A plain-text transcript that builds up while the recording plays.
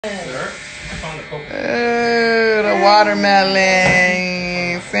The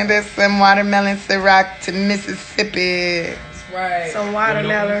watermelon. Send us some watermelon Ciroc to Mississippi. That's right. Some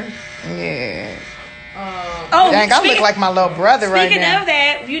watermelon. Yeah. Dang, I look like my little brother right now. Speaking of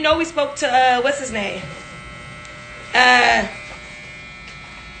that, you know we spoke to, what's his name? I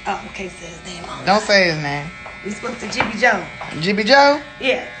can't say his name. Don't say his name. We spoke to Jibby Joe. Jibby Joe?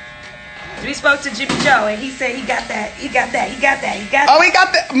 Yeah. We spoke to Jibby Joe, and he said he got that. He got that. Oh, he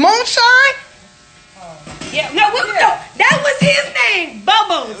got the moonshine? Yeah. No, that was his name,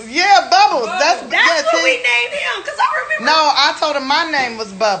 Bubbles. Yeah, Bubbles. That's what we named him, because I remember. No, I told him my name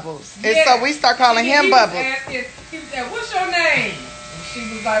was Bubbles. And so we start calling him Bubbles. He said, what's your name? And she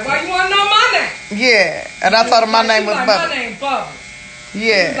was like, why you want to know my name? Yeah. And I told him my name was Bubbles. My name Bubbles.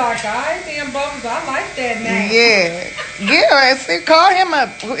 Yeah. He's like, I ain't damn Bubbles. I like that name. Yeah. And see, call him up.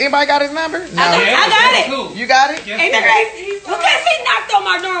 Anybody got his number? No. I got it. You got it? Ain't that crazy? Because he knocked on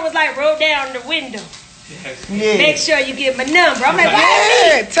my door and was like, roll down the window. Yeah. Make sure you get my number. I'm like,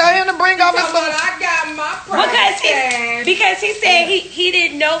 why? Tell him to bring over some. I got my price. Because he said he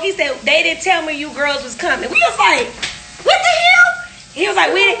didn't know. He said they didn't tell me you girls was coming. We was like, what the hell? He was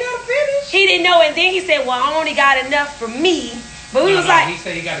like, he didn't know. And then he said, well, I only got enough for me. But we was like, he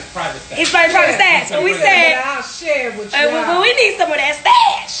said he got his private stash. His private stash. So we said, I'll share with you. Well, we need some of that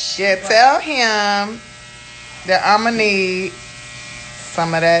stash. Yeah, tell him that I'm gonna need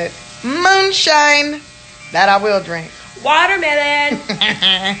some of that moonshine that I will drink. Watermelon.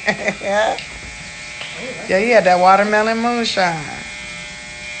 Yeah, he had that watermelon moonshine.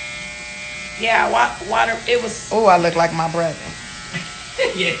 Yeah, water. It was. Oh, I look like my brother.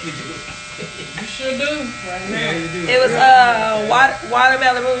 Yes, you do. You sure do. Right now. Yeah, you do. It was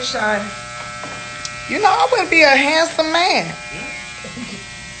watermelon moonshine. You know, I would be a handsome man.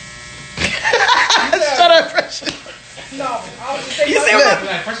 Shut up, Precious. No, I was just saying. You see what?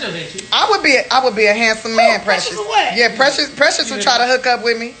 I would be a handsome man, Precious. Precious what? Yeah, Precious would try to hook up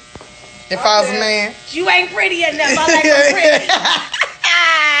with me if I was a man. You ain't pretty enough. I like them pretty.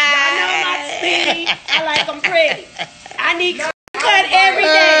 Y'all know my speed. I like them pretty. I need cut every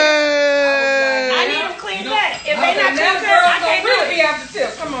day. I need them clean cut. If they not clean cut, I can't do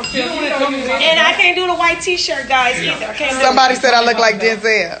it. Come on, And I can't do the white t-shirt guys either. I can't do Somebody said I look like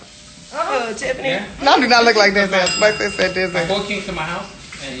Denzel. Tiffany. Yeah. No, I do not look like Denzel. Somebody said My Denzel. boy came to my house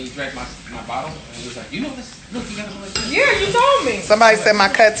and he drank my bottle and he was like, you know this? Look, you got to like this. Yeah, you told me. Somebody said my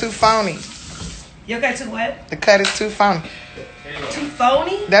cut too phony. Your cut too what? The cut is too phony. Too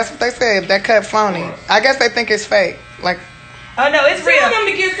phony? That's what they said. That cut phony. I guess they think it's fake. Like, oh no, it's real. Tell them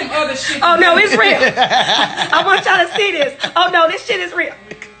to get some other shit. Oh no, it's real. I want y'all to see this. Oh no, this shit is real.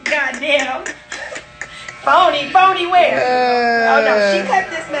 Goddamn. Phony where? Oh no, she cut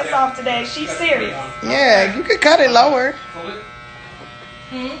this mess off today. She's serious. Yeah, you could cut it lower.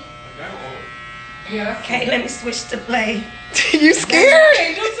 Yeah. Okay, let me switch to play. You scared? I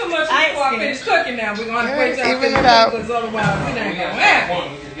can't do too much I ain't before I scared. finish cooking now. We're going to wait till I Even finish it out. cooking because otherwise it ain't going to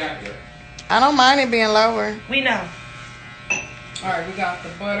happen. I don't mind it being lower. We know. All right, we got the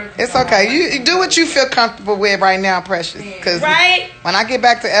butter. It's okay. You do what you feel comfortable with right now, Precious. Because Right? when I get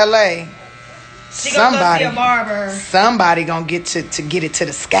back to LA, She gonna go see a barber. somebody gonna get to get it to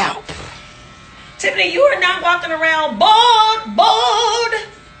the scalp. Tiffany, you are not walking around bald.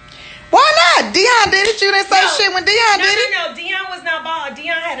 Why not? Dion did it. You didn't say shit when Dion did it. No. Dion was not bald.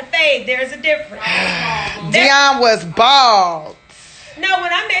 Dion had a fade. There's a difference. Dion was bald. No,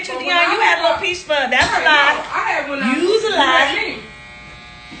 when I met you, Dion, you had a little peach fuzz. That's a lie. I had when I You's a lie.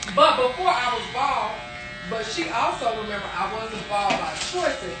 But before I was bald, but she also remember I wasn't bald by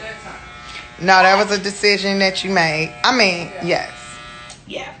choice at that time. No, that was a decision that you made. I mean, yes.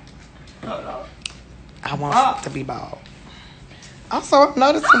 Yeah. Hold on. I want to be bald. Also, I'm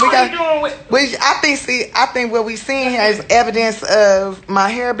noticing we What are you got. doing with? I think what we seeing here is evidence of my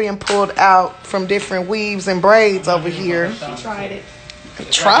hair being pulled out from different weaves and braids over here. She tried it.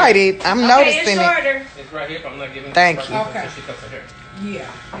 Tried it. I'm Okay, noticing it's it. shorter. It's right here, but I'm not giving it. Thank you. Okay. She cuts her hair.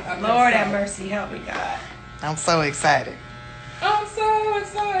 Yeah. Lord have mercy, help me God. I'm so excited. I'm so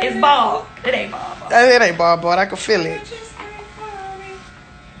excited. It's bald. It ain't bald. It ain't bald, I can feel it.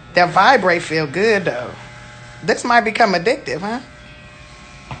 That vibrate feel good though. This might become addictive, huh?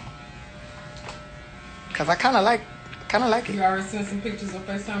 Cause I kind of like it. You already sent some pictures of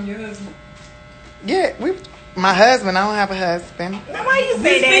FaceTime your husband. Yeah, my husband. I don't have a husband. Now why you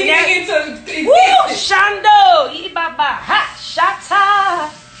say Speaking that? into Woo! Shando! Ibaba! Ha!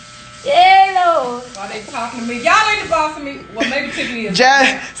 Shata! Yeah, Lord. Why they talking to me? Y'all ain't the boss of me. Well, maybe Tiffany is.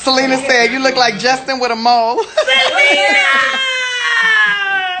 Selena said you look like Justin with a mole. Selena!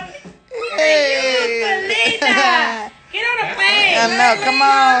 Hey. Selena! Get on the plane Hey. I know. Come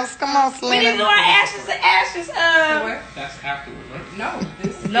on, We need to do Selena. our ashes. That's afterwards, right? No.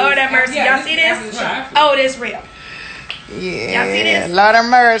 This Lord have mercy. yeah, Y'all see after this? the shot. Oh, this real. Yeah. Y'all see this? Lord of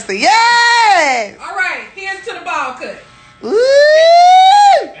mercy. Yes. All right, here's to the ball cut. Woo.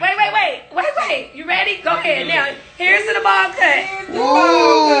 Wait. You ready? Go ahead. Now, here's to the ball cut. Here's the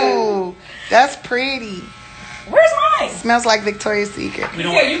ball cut. Ooh, that's pretty. Where's mine? Smells like Victoria's Secret. We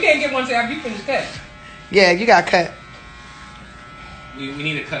don't. Yeah, you can't get one till after you finish cutting. Yeah, you got cut. We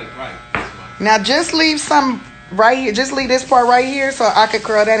need to cut it right. That's why. Now just leave some right here. Just leave this part right here so I could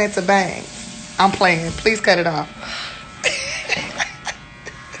curl that into bangs. I'm playing. Please cut it off.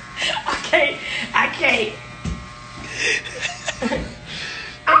 I can't.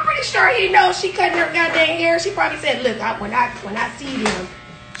 I'm pretty sure he knows she cutting her goddamn hair. She probably said, "Look, when I see them."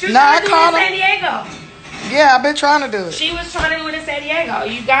 She was Nah, trying I to do it called in her. San Diego. Yeah, I've been trying to do it. She was trying to do it in San Diego.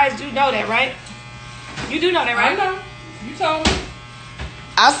 You guys do know that, right? You do know that, I right? know. You told me.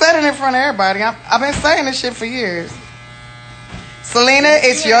 I said it in front of everybody. I've been saying this shit for years. Selena,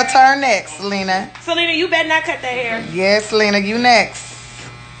 it's your turn next, Selena. Selena, you better not cut that hair. Yes, Selena, you next.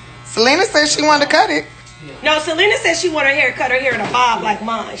 Selena said she wanted to cut it. No, Selena said she wanted her hair in a bob like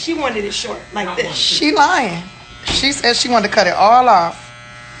mine. She wanted it short, like this. She lying. She said she wanted to cut it all off.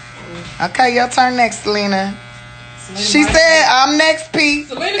 Okay, your turn next, Selena. She said, I'm next, P.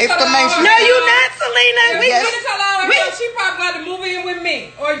 Selena Exclamation. No, you not, Selena. Yes. Selena tell all her she probably got to move in with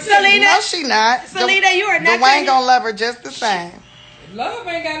me. Or Selena. No, she not. Selena, you are not Dwayne cutting- gonna love her just the same. Love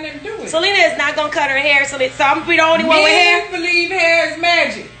ain't got nothing to do with it. Selena is not gonna cut her hair, so I'm gonna be the only one with hair. Men believe hair is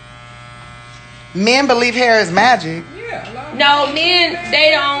magic. Men believe hair is magic. Yeah. a lot of No, men men,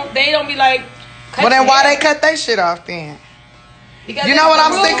 they don't be like. cut Well, then your why hair. they cut their shit off then? Because You know what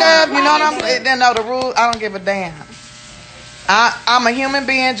I'm the sick rules of? You know what I'm are saying? Then no, the rule, I don't give a damn. I'm a human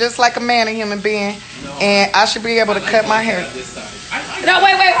being just like a man a human being. And I should be able to cut my hair. This side. No,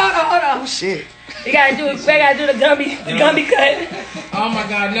 wait, hold Oh, on. shit. We gotta do the Gumby cut. Oh my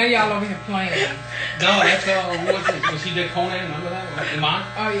God! Now y'all over here playing. No, that's what was it? When she did Conan, remember that? Iman?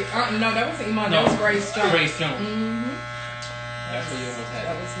 Oh yeah. No, that wasn't Iman. That was Grace Jones. Grace Jones. Mm-hmm. That's what you almost had.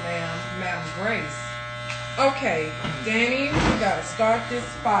 That was Ma'am Grace. Okay, Danny, we gotta start this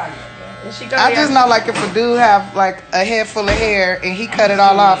fire. I just know, like, if a dude have, like, a head full of hair and he cut it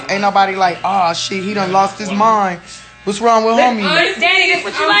all off, ain't nobody like, oh, shit, he done lost his mind. What's wrong with homie? Honestly, Danny, that's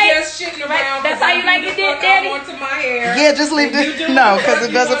what you I'm like? just shitting around. That's how you like it, Danny? I want to my hair. Yeah, just leave And you this. do No, what because it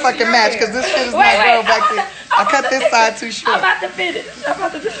you doesn't want to fucking your match. hair. Because this shit is Wait, not grown back there. I cut this side too I'm short. about to finish.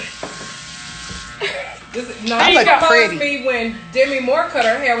 No, I she look reminds pretty. me when Demi Moore cut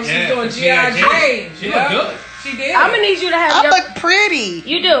her hair when she was doing G.I. Jane. She looked good. She did. I'm gonna need you to have I your. look pretty.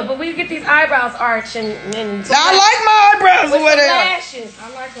 You do, but we get these eyebrows arched and Now, I like my eyebrows with with some it. lashes. I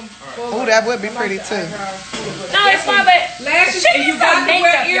like them. Oh, that would be pretty too. No, it's fine, but Lashes, she and you needs some got to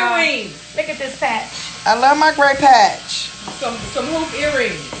wear makeup, y'all. earrings. Look at this patch. I love my gray patch. Some hoop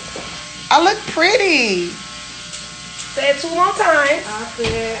earrings. I look pretty. Say it 2 more times.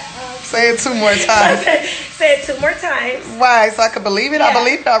 Say it 2 more times. Say it 2 more times. Why? So I can believe it? I Yeah.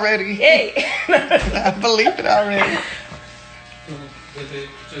 believe it already. Hey. I believe it already.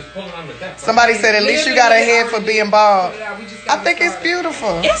 Just pulling on the deck. Somebody said at least you got a head for being bald. We just I got think it's started.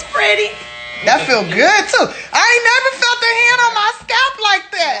 beautiful. It's pretty. That feel good too. I ain't never felt a hand on my scalp like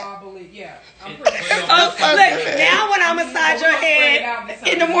that. I believe, yeah. I'm pretty sure. Oh, look, now when I massage your head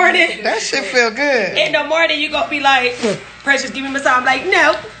in the morning, That shit feel good. you gonna be like, Precious, give me a massage. I'm like,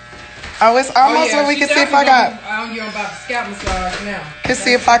 no. Oh, it's almost where we can see if I got I'm about the scalp massage now. can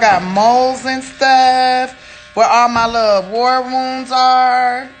see if I got moles and stuff. Where all my little war wounds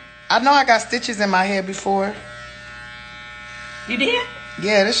are. I know I got stitches in my head before. You did?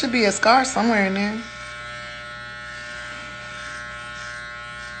 Yeah, there should be a scar somewhere in there.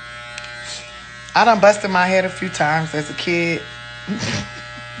 I done busted my head a few times as a kid.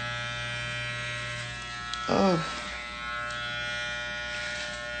 Oh.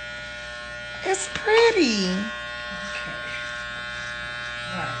 It's pretty.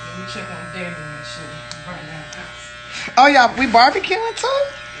 Alright, let me check on Danny and shit right now. Oh, y'all, we barbecuing too?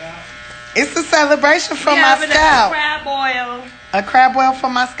 Yeah. It's a celebration for Yeah, my but that's scalp. crab oil. A crab boil for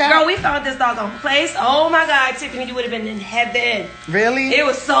my scalp? Girl, we found this doggone place. Oh my God, Tiffany, you would have been in heaven. Really? It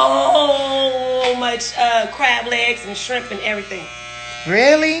was so much crab legs and shrimp and everything.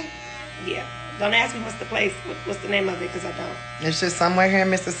 Really? Yeah. Don't ask me what's the place, what's the name of it, because I don't. It's just somewhere here in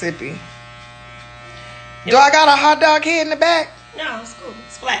Mississippi. Do I got a hot dog head in the back? No, it's cool.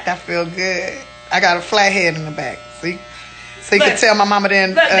 It's flat. That feel good. I got a flat head in the back. See? So you can Look. tell my mama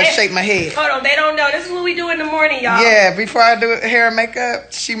didn't Look, they- shake my head. Hold on, they don't know. This is what we do in the morning, y'all. Yeah, before I do hair and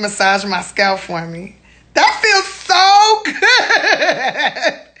makeup, she massaged my scalp for me. That feels so so good.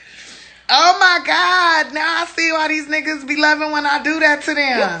 Oh my God. Now I see why these niggas be loving when I do that to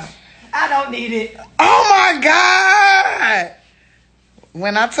them. I don't need it. Oh my God.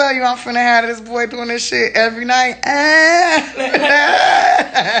 When I tell you I'm finna have this boy doing this shit every night.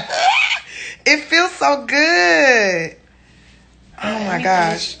 It feels so good. Oh my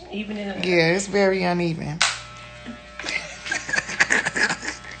gosh. Even in Yeah, it's very uneven.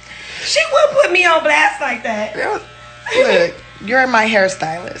 She will put me on blast like that. Look, you're my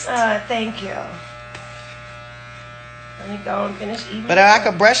hairstylist. Thank you. Let me go and finish eating. But I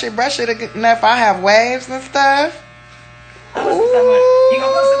could brush it enough. I have waves and stuff. You gonna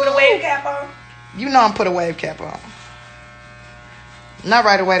go sit with a wave cap on? You know I'm put a wave cap on. Not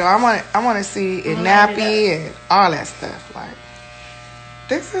right away though. I want to see it nappy and all that stuff. Like,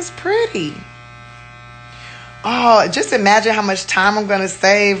 this is pretty. Oh, just imagine how much time I'm gonna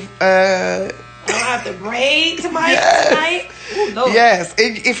save. I don't have to braid tonight. Ooh, yes.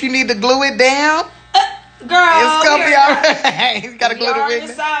 If you need to glue it down, girl, it's gonna be alright. You gotta glue the wig.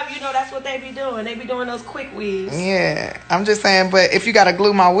 You know that's what they be doing. They be doing those quick weaves. Yeah, I'm just saying. But if you gotta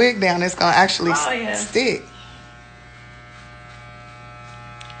glue my wig down, it's gonna actually stick.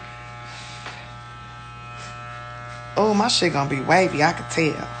 Oh, my shit gonna be wavy. I could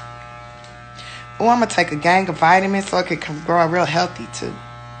tell. Oh, I'm gonna take a gang of vitamins so it can grow real healthy too.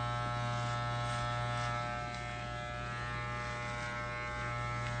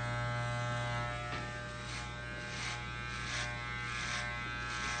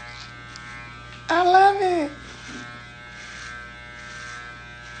 I love it.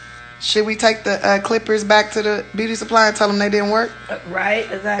 Should we take the clippers back to the beauty supply and tell them they didn't work? Right,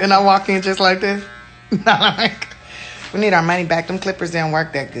 exactly. And I walk in just like this? We need our money back. Them clippers didn't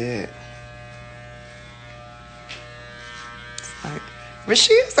work that good. It's like,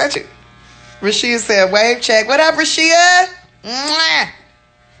 Rashia said you. Rashia said, wave check. What up, Rashia? Mwah.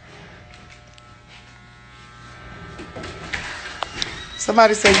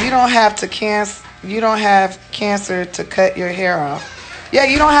 Somebody said you don't have cancer to cut your hair off. Yeah,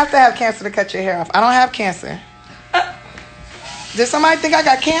 you don't have to have cancer to cut your hair off. I don't have cancer. Did somebody think I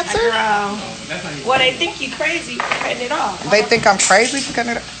got cancer? Well, they think you crazy for cutting it off. They think I'm crazy for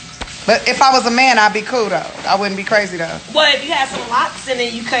cutting it off. But if I was a man, I'd be cool though. I wouldn't be crazy though. Well, if you had some locks and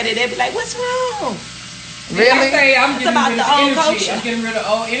then you cut it, they'd be like, "What's wrong?" Really? I'm getting about rid the of old energy. culture. I'm getting rid of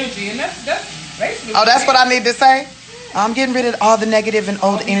old energy, and that's basically. Oh, that's what I need to say. I'm getting rid of all the negative and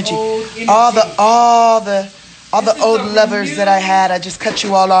old energy. All the old lovers that I had. I just cut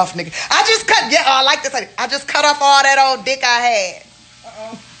you all off, nigga. I like this. I just cut off all that old dick I had.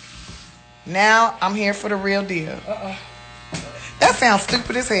 Now I'm here for the real deal. That sounds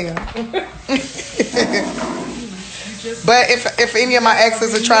stupid as hell. But if any of my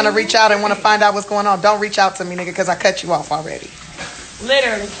exes are trying to reach out and want to find out what's going on, don't reach out to me, nigga, because I cut you off already.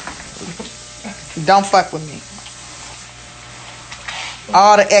 Literally. Don't fuck with me.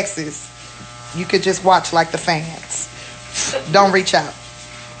 All the exes, you could just watch like the fans. Don't reach out.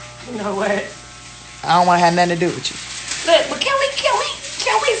 You know what? I don't want to have nothing to do with you. Look, but can we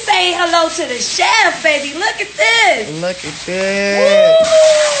say hello to the chef, baby? Look at this. Look at this.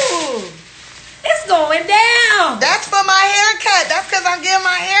 Woo! It's going down. That's for my haircut. That's because I'm getting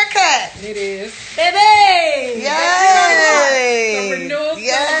my haircut. It is. Baby. Yay. The renewal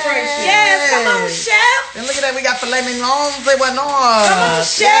celebration. Yes, come on, chef. And look at that. We got filet mignons. They went on. Come on,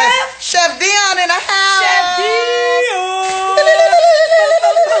 chef. Yes. Chef Dion in the house. Chef Dion.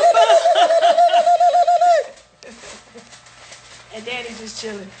 And Daddy's just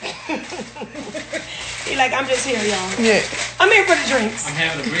chilling. He like, I'm just here, y'all. Yeah. I'm here for the drinks. I'm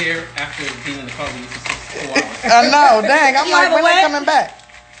having a beer after being in the car with you for 4 hours. I know. Dang. I'm You like, have a when they what? coming back?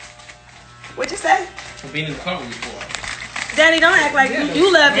 What'd you say? For being in the car with you 4 hours. Daddy, don't act like you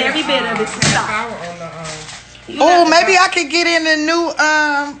loved every bit of it. So stop. Power on the Oh, maybe I could get in the new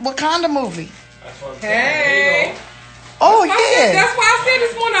Wakanda movie. Hey. Oh, yeah. That's why I said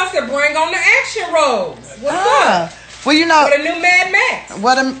this morning. I said, bring on the action roles. What's up? Well, you know, For the new Mad Max.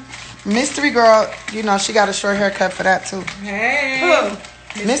 what a mystery girl, you know, she got a short haircut for that too. Hey.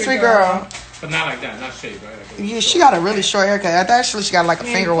 Mystery girl. But not like that, not shaved, right? Like Yeah, she got a really short haircut. Actually, she got like a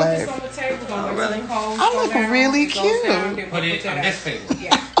finger wave. I look really cute. Put it on this table.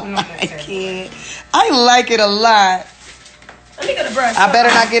 Yeah. I can't. I like it a lot. Let me get a brush. I better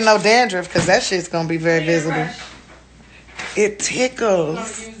not get no dandruff because that shit's gonna be very visible. It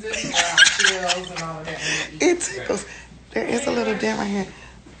tickles. It tickles. There is a little dent right here.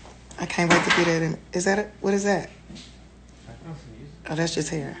 I can't wait to get that in. Is that it? What is that? Oh, that's just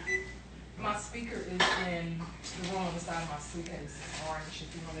hair. My speaker is in the one on the side of my suitcase is orange.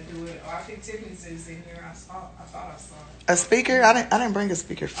 If you want to do it, or I think Tiffany said it's in here. I thought I saw it. A speaker? I didn't bring a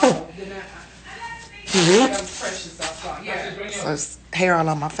speaker. Oh, then that was precious. I saw. Yeah. So it's hair all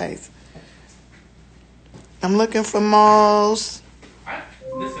on my face. I'm looking for Mo's.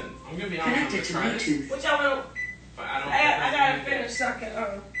 Listen, I'm gonna be honest. I'm gonna try this. What y'all want? But I I gotta finish so I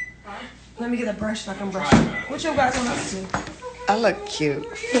can. Let me get a brush so I can brush. What you guys want us to do? I look cute.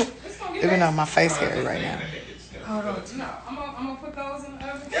 Even though my face hair right now. Hold on. No, I'm gonna put those in the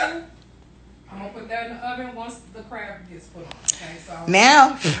oven too. I'm gonna put that in the oven once the crab gets put on. Okay, so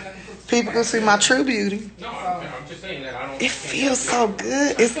Now, people can see my true beauty. No, I'm just saying that I don't. It feels so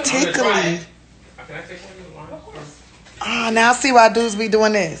good. It's tickly. Can I take one of the lines? Of course. Oh, now I see why dudes be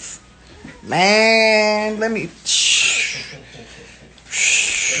doing this. Man, let me.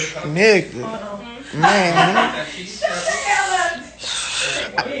 Nigga. Man.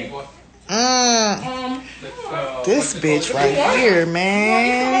 This bitch right here,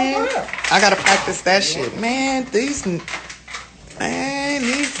 man. I gotta practice that shit. Man, these niggas,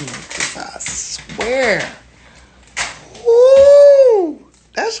 I swear. Woo!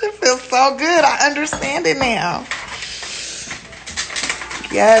 That shit feels so good. I understand it now.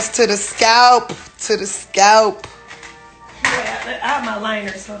 Yes, to the scalp. To the scalp. Yeah, I have my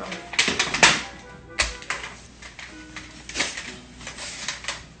liners. Hold on.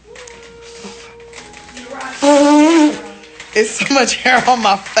 It's so much hair on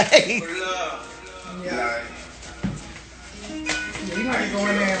my face. Yeah. You gotta go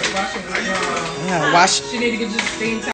in there and wash it. Yeah, wash. She need to get just steam.